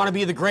 You want to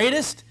be the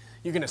greatest?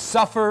 You're going to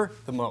suffer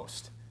the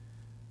most.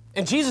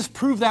 And Jesus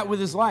proved that with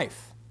his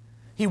life.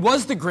 He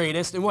was the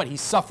greatest, and what? He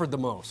suffered the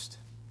most.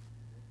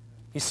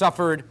 He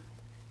suffered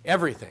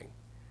everything.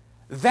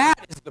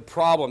 That is the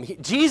problem.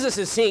 Jesus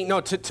is saying,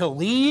 no, to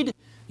lead,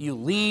 you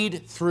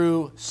lead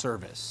through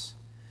service.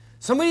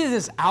 Somebody that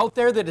is out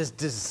there that is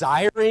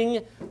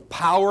desiring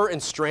power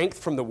and strength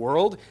from the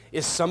world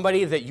is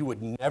somebody that you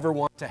would never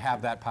want to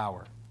have that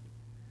power.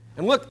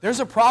 And look, there's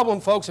a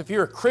problem, folks, if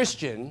you're a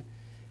Christian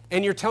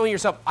and you're telling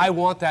yourself, I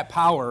want that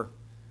power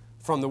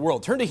from the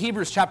world. Turn to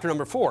Hebrews chapter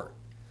number 4.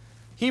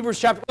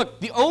 Look,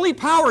 the only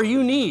power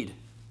you need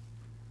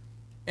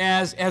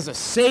as a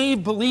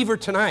saved believer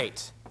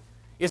tonight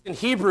is in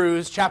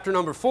Hebrews chapter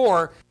number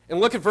 4, and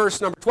look at verse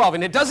number 12.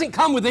 And it doesn't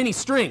come with any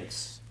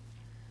strings.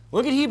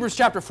 Look at Hebrews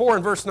chapter 4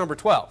 and verse number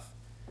 12.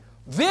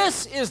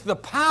 This is the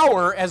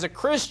power as a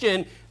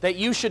Christian that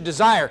you should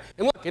desire.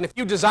 And look, and if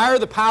you desire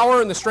the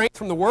power and the strength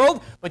from the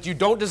world, but you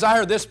don't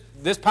desire this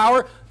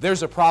power,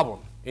 there's a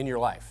problem in your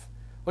life.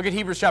 Look at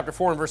Hebrews chapter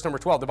 4 and verse number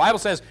 12. The Bible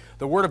says,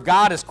 the word of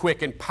God is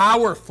quick and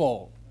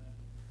powerful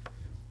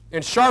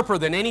and sharper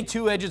than any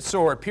two-edged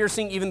sword,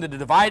 piercing even the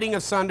dividing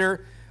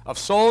asunder of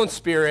soul and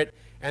spirit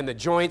and the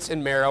joints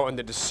and marrow, and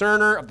the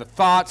discerner of the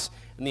thoughts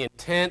and the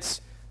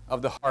intents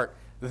of the heart.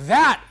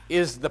 That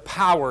is the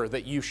power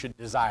that you should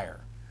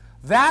desire.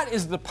 That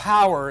is the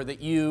power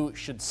that you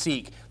should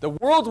seek. The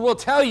world will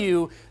tell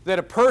you that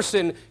a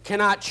person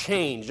cannot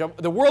change.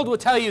 The world will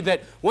tell you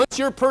that once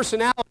your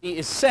personality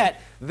is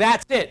set,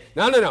 that's it.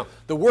 No.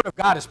 The Word of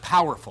God is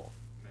powerful.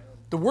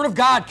 The Word of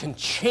God can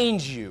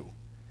change you.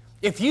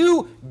 If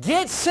you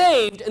get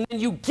saved and then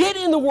you get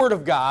in the Word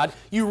of God,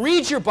 you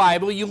read your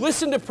Bible, you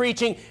listen to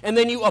preaching, and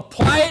then you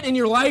apply it in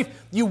your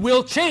life, you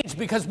will change.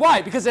 Because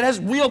why? Because it has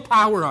real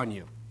power on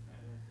you.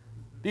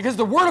 Because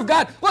the Word of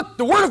God, look,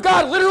 the Word of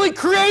God literally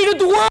created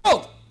the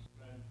world.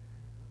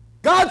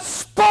 God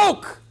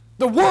spoke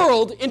the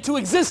world into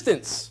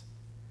existence.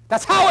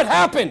 That's how it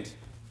happened.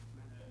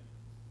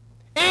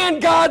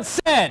 And God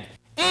said,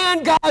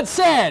 and God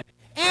said,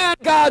 and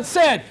God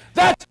said.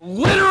 That's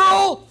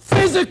literal,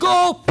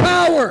 physical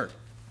power.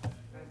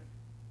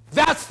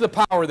 That's the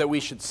power that we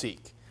should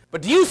seek.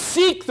 But do you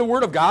seek the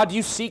Word of God? Do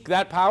you seek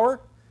that power?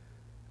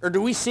 Or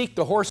do we seek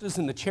the horses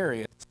and the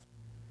chariots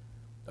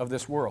of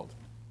this world?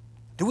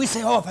 Do we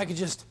say, oh, if I could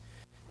just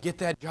get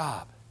that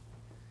job,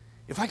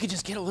 if I could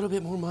just get a little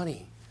bit more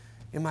money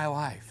in my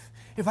life,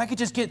 if I could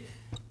just get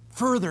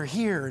further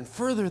here and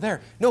further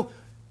there. No,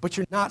 but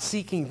you're not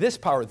seeking this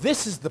power.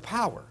 This is the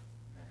power.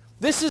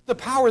 This is the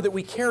power that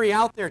we carry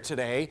out there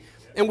today,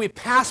 and we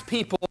pass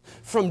people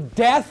from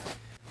death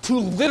to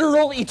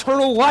literal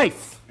eternal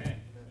life.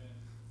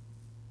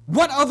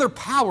 What other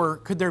power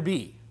could there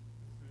be?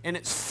 And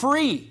it's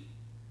free.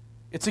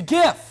 It's a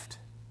gift.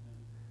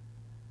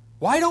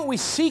 Why don't we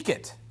seek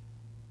it?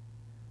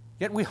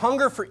 Yet we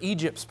hunger for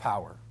Egypt's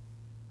power.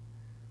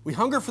 We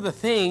hunger for the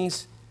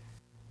things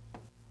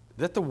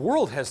that the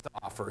world has to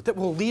offer that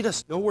will lead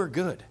us nowhere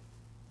good.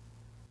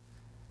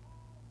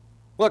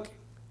 Look,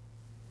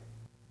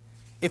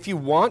 if you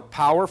want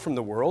power from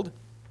the world,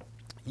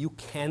 you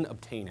can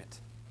obtain it.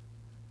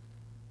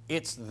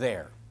 It's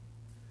there.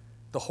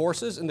 The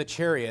horses and the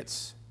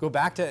chariots,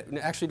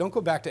 actually don't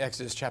go back to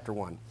Exodus chapter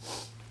 1.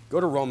 Go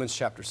to Romans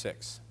chapter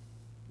 6.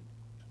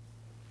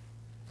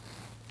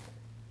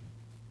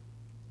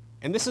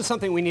 And this is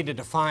something we need to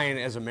define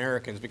as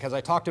Americans, because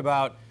I talked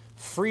about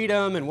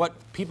freedom and what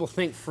people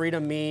think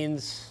freedom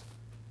means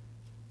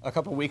a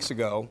couple weeks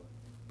ago.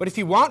 But if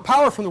you want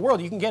power from the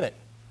world, you can get it.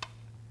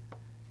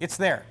 It's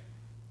there.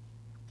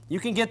 You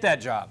can get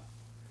that job.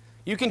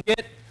 You can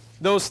get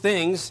those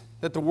things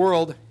that the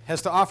world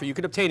has to offer. You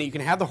can obtain it. You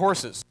can have the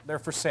horses. They're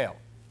for sale.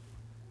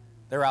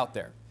 They're out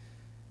there.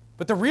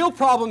 But the real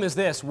problem is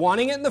this: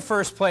 wanting it in the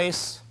first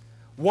place,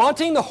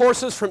 wanting the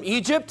horses from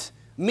Egypt,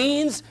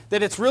 means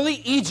that it's really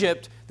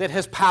Egypt that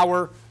has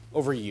power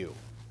over you.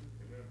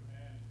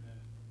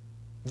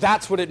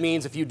 That's what it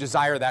means if you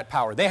desire that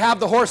power. They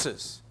have the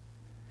horses.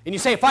 And you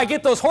say, if I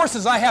get those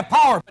horses, I have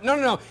power. But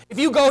no. If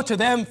you go to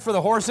them for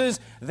the horses,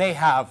 they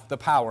have the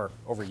power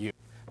over you.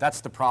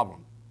 That's the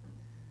problem.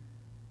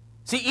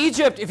 See,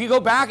 Egypt, if you go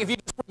back, if you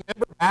just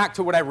remember back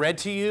to what I read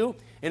to you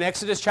in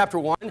Exodus chapter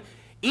 1,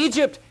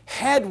 Egypt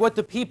had what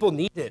the people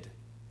needed.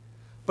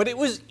 But it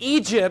was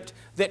Egypt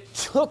that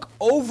took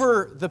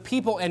over the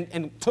people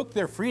and took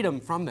their freedom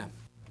from them.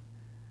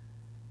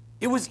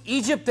 It was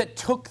Egypt that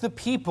took the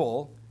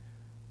people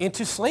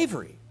into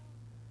slavery.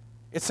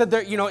 It said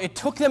that, it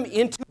took them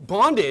into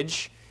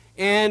bondage.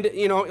 And,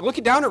 look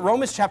down at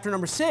Romans chapter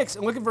number 6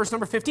 and look at verse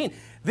number 15.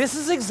 This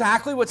is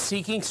exactly what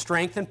seeking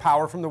strength and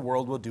power from the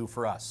world will do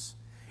for us.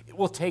 It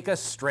will take us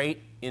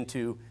straight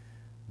into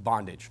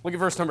bondage. Look at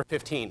verse number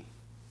 15.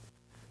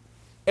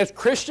 As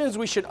Christians,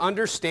 we should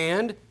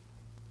understand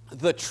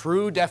the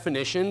true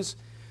definitions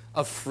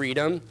of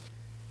freedom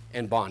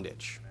and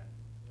bondage.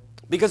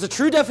 Because the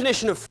true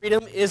definition of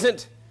freedom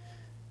isn't,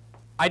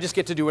 I just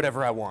get to do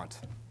whatever I want.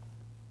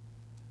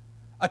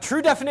 A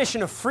true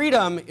definition of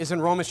freedom is in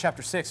Romans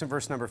chapter 6 and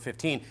verse number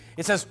 15.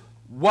 It says,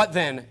 what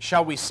then?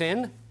 Shall we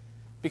sin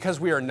because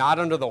we are not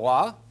under the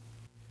law,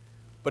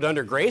 but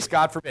under grace?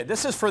 God forbid.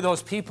 This is for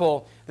those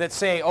people that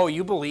say, oh,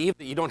 you believe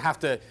that you don't have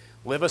to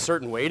live a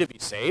certain way to be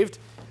saved?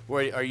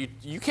 Where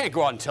you can't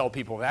go out and tell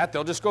people that.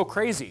 They'll just go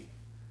crazy.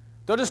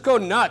 They'll just go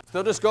nuts.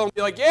 They'll just go and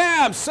be like, yeah,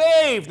 I'm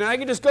saved, and I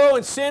can just go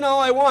and sin all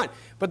I want.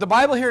 But the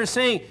Bible here is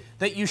saying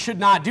that you should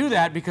not do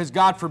that because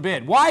God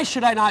forbid. Why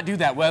should I not do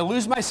that? Will I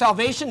lose my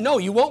salvation? No,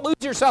 you won't lose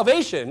your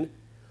salvation,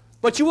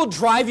 but you will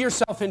drive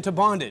yourself into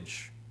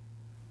bondage.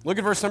 Look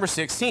at verse number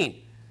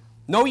 16.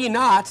 Know ye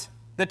not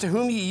that to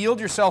whom ye yield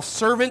yourselves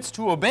servants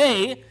to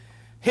obey,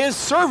 his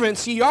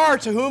servants ye are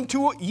to whom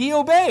ye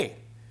obey,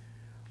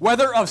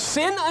 whether of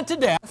sin unto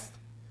death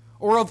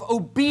or of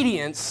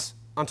obedience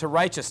unto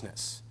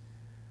righteousness.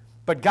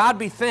 But God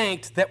be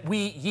thanked that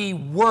ye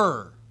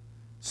were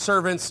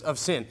servants of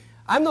sin.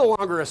 I'm no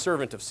longer a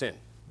servant of sin.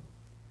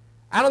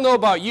 I don't know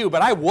about you,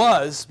 but I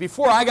was.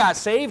 Before I got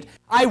saved,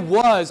 I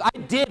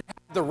did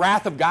have the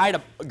wrath of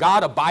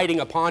God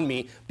abiding upon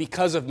me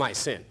because of my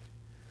sin.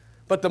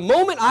 But the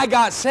moment I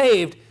got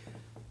saved,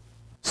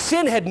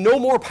 sin had no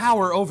more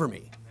power over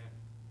me.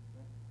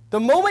 The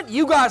moment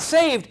you got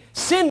saved,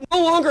 sin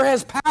no longer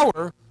has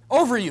power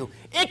over you.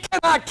 It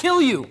cannot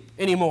kill you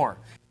anymore.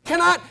 It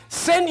cannot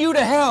send you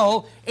to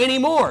hell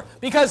anymore,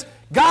 because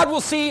God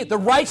will see the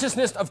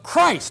righteousness of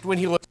Christ when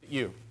he looks at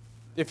you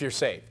if you're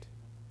saved.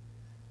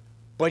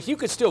 But you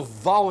could still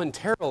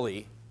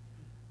voluntarily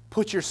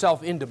put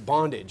yourself into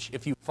bondage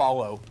if you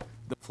follow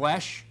the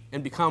flesh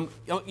and become...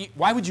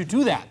 Why would you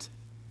do that?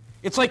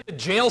 It's like the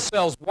jail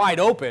cell's wide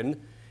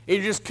open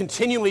and you're just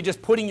continually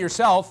just putting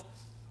yourself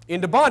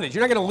into bondage.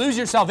 You're not going to lose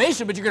your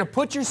salvation, but you're going to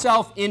put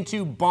yourself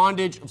into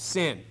bondage of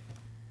sin.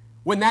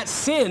 When that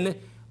sin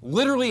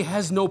literally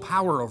has no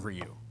power over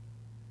you.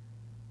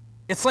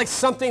 It's like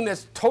something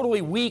that's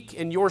totally weak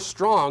and you're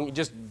strong,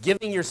 just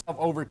giving yourself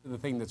over to the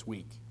thing that's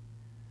weak.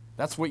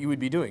 That's what you would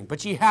be doing.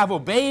 But ye have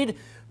obeyed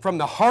from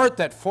the heart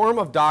that form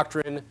of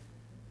doctrine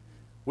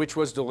which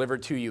was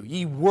delivered to you.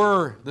 Ye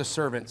were the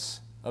servants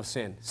of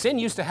sin. Sin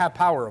used to have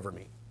power over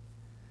me.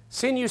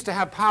 Sin used to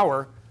have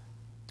power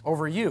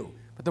over you.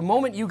 But the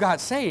moment you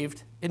got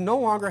saved, it no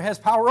longer has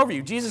power over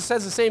you. Jesus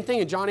says the same thing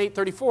in John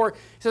 8:34. He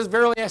says,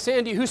 verily I say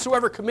unto you,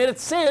 whosoever committeth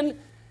sin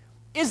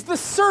is the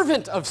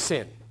servant of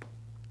sin.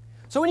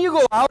 So when you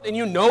go out and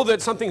you know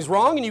that something's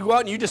wrong and you go out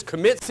and you just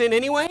commit sin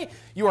anyway,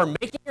 you are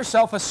making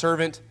yourself a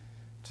servant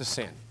to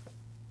sin.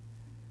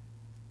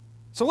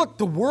 So look,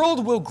 the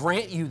world will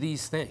grant you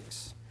these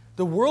things.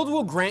 The world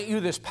will grant you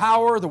this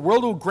power. The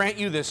world will grant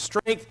you this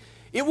strength.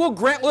 It will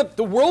grant, look,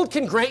 the world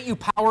can grant you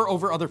power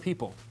over other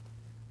people.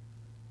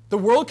 The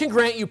world can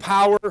grant you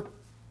power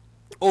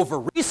over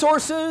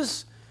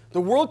resources.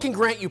 The world can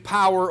grant you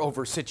power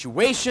over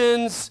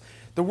situations.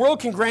 The world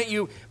can grant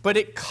you, but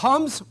it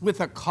comes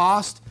with a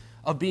cost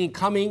of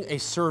becoming a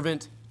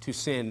servant to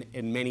sin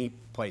in many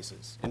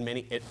places,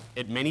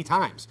 at many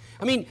times.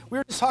 I mean, we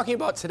were just talking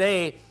about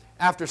today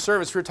after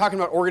service, we were talking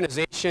about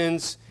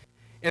organizations,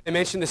 and I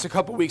mentioned this a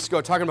couple weeks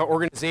ago, talking about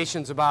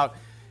organizations about,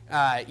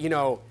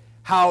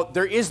 how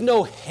there is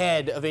no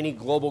head of any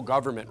global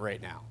government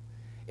right now.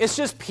 It's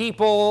just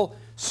people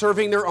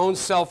serving their own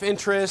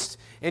self-interest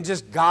and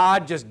just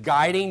God just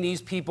guiding these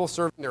people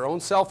serving their own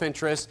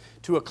self-interest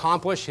to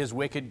accomplish his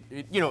wicked,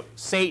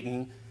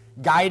 Satan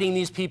guiding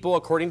these people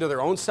according to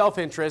their own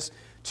self-interest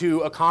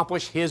to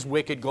accomplish his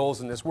wicked goals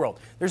in this world.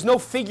 There's no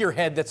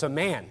figurehead that's a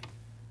man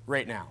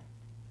right now.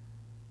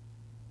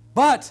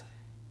 But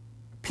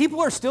people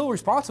are still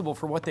responsible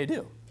for what they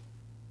do.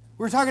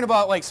 We were talking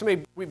about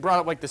we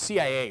brought up the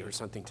CIA or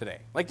something today.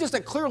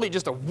 Clearly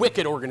just a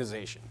wicked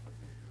organization.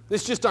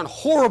 It's just done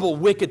horrible,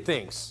 wicked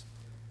things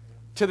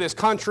to this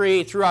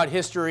country, throughout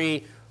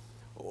history,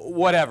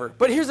 whatever.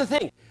 But here's the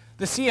thing.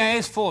 The CIA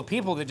is full of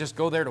people that just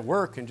go there to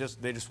work and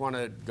they just want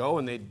to go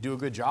and they do a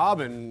good job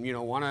and,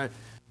 want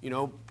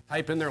to,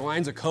 type in their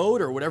lines of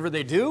code or whatever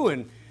they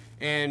do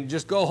and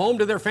just go home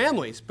to their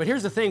families. But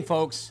here's the thing,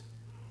 folks.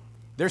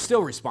 They're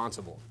still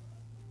responsible.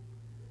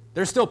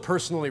 They're still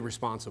personally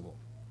responsible.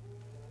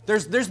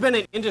 There's been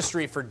an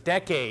industry for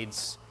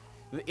decades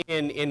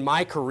in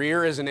my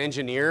career as an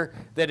engineer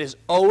that is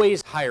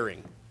always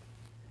hiring.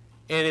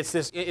 And it's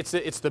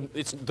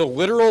the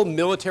literal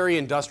military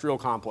industrial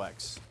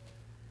complex.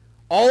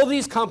 All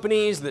these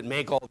companies that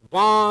make all the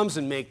bombs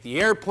and make the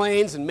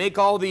airplanes and make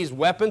all these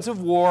weapons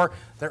of war,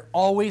 they're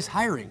always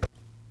hiring.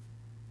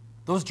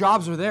 Those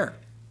jobs are there.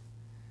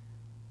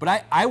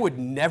 But I would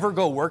never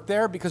go work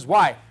there because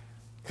why?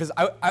 Because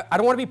I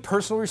don't want to be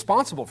personally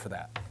responsible for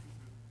that.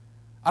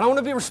 I don't want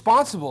to be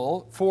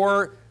responsible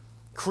for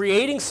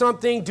creating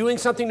something, doing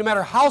something, no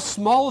matter how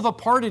small of a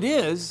part it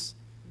is.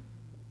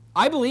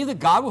 I believe that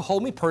God will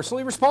hold me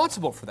personally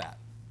responsible for that.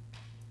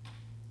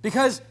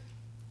 Because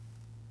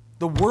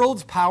the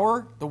world's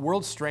power, the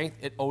world's strength,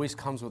 it always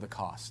comes with a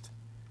cost.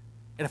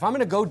 And if I'm going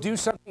to go do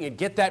something and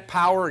get that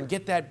power and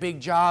get that big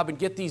job and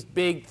get these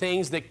big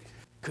things that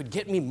could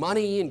get me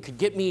money and could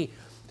get me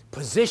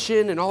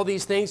position and all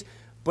these things,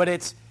 but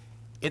it's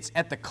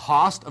at the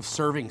cost of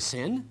serving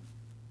sin,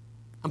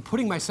 I'm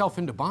putting myself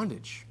into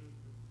bondage.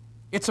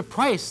 It's a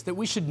price that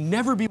we should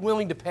never be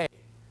willing to pay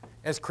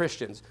as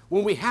Christians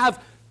when we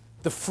have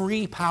the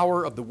free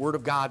power of the Word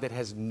of God that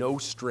has no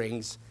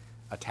strings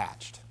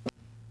attached.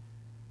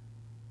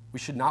 We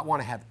should not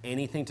want to have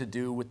anything to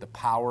do with the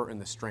power and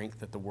the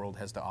strength that the world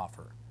has to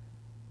offer.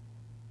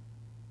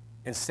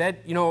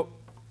 Instead,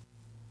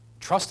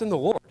 trust in the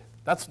Lord.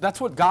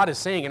 That's what God is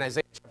saying in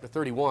Isaiah chapter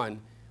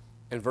 31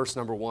 and verse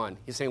number 1.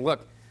 He's saying,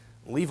 look,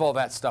 leave all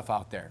that stuff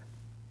out there.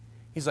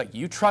 He's like,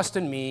 you trust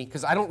in me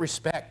because I don't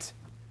respect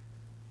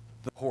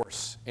the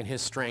horse and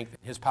his strength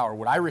and his power.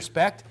 What I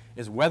respect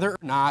is whether or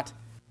not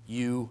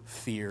you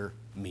fear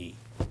me.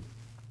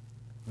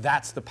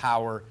 That's the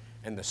power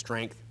and the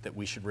strength that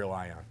we should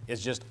rely on.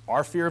 It's just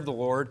our fear of the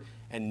Lord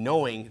and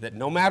knowing that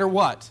no matter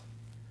what,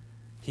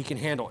 he can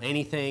handle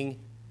anything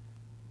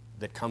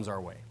that comes our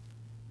way.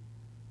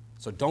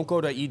 So don't go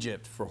to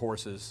Egypt for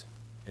horses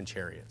and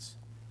chariots.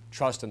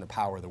 Trust in the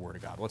power of the Word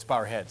of God. Let's bow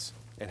our heads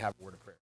and have a word of prayer.